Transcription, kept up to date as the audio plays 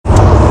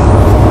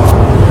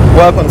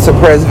Welcome to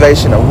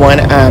Preservation of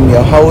One. I'm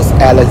your host,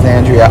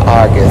 Alexandria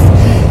August.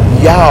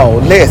 Y'all,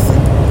 listen.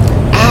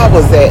 I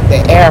was at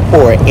the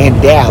airport in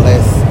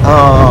Dallas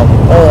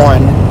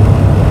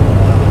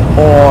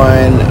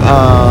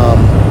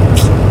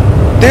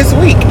this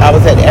week. I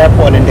was at the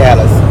airport in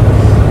Dallas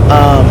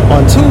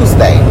on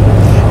Tuesday,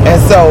 and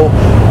so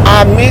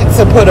I meant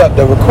to put up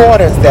the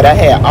recordings that I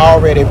had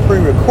already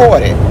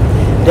pre-recorded.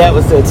 That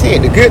was the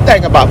intent. The good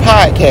thing about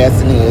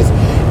podcasting is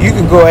you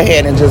can go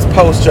ahead and just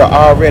post your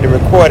already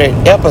recorded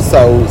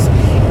episodes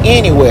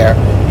anywhere.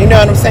 You know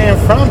what I'm saying?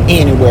 From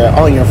anywhere.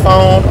 On your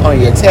phone, on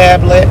your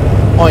tablet,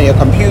 on your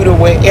computer,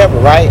 wherever,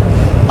 right?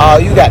 All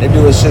you got to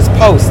do is just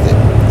post it.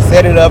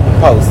 Set it up and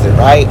post it,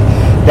 right?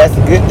 That's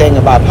the good thing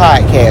about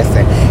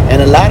podcasting.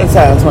 And a lot of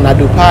times when I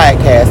do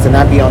podcasting,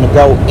 I be on the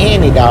go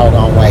any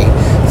doggone way.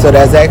 So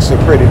that's actually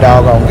pretty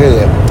doggone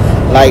good.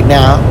 Like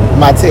now,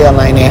 my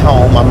tail ain't at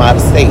home. I'm out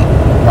of state,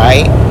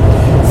 right?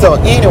 So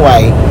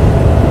anyway,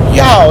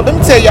 y'all, let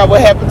me tell y'all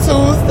what happened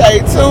Tuesday.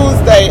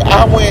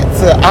 I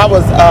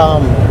was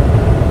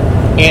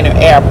in an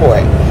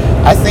airport.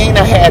 I seen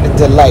I had a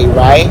delay,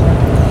 right?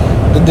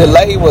 The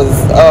delay was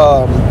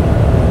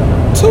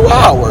 2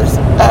 hours.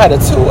 I had a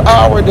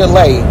 2-hour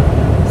delay.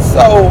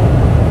 So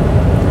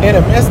in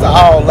the midst of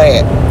all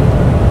that,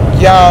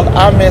 y'all,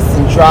 I missed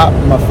and dropped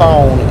my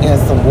phone in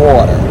some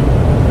water.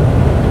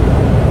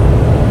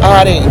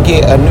 I didn't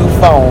get a new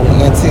phone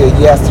until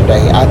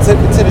yesterday. I took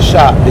it to the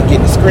shop to get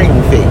the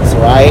screen fixed,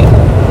 right?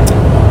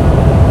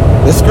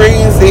 The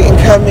screens didn't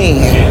come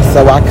in,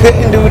 so I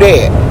couldn't do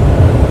that.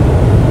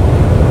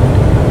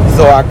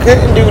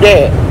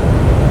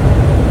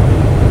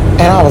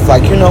 And I was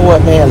like, you know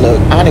what, man,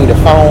 look, I need a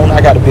phone.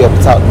 I got to be able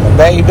to talk to my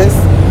babies.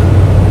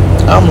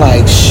 I'm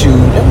like, shoot,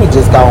 let me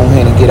just go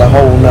ahead and get a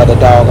whole nother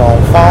doggone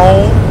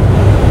phone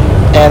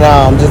and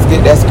just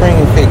get that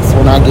screen fixed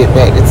when I get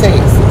back to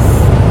Texas.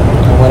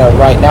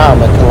 Right now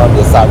I'm in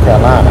Columbia, South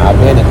Carolina. I've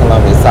been in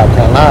Columbia, South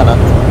Carolina.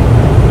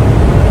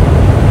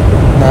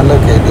 Now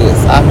look at this.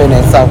 I've been in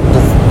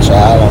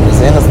on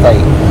this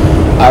interstate.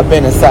 I've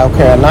been in South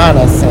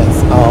Carolina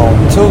since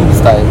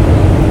Tuesday.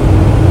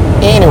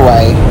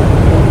 Anyway,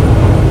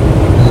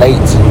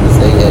 late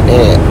Tuesday at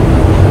that.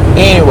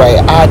 Anyway,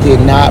 I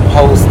did not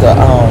post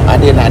I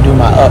did not do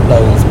my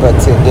uploads, but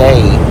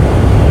today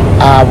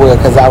I will,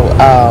 because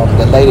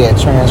the lady had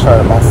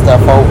transferred my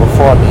stuff over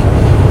for me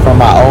from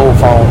my old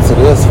phone to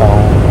this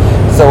phone.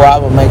 So I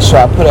will make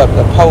sure I put up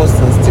the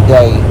postings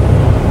today.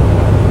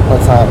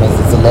 What time is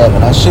it? It's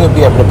 11. I should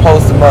be able to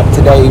post them up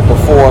today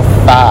before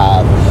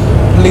 5.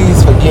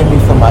 Please forgive me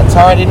for my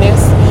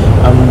tardiness.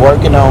 I'm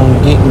working on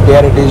getting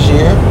better this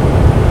year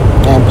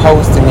and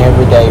posting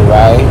every day,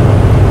 right?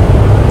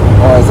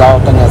 Or as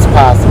often as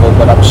possible.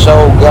 But I'm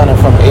sure gunning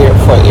for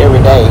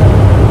every day.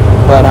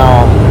 But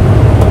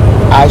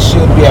I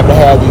should be able to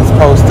have these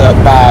posts up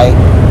by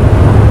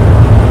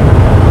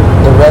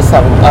the rest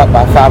of them up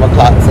by 5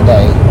 o'clock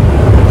today.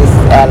 This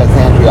is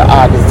Alexandria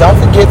August. Don't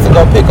forget to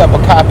go pick up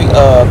a copy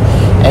of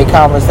A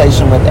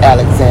Conversation with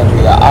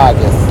Alexandria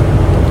August.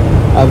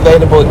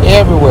 Available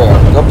everywhere.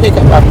 Go pick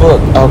up my book,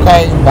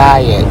 okay?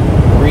 Buy it.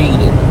 Read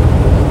it.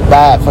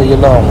 Buy it for your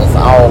loved ones.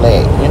 All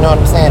that. You know what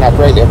I'm saying? I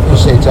greatly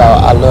appreciate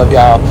y'all. I love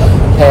y'all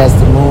past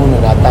the moon,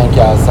 and I thank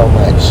y'all so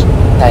much.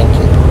 Thank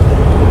you.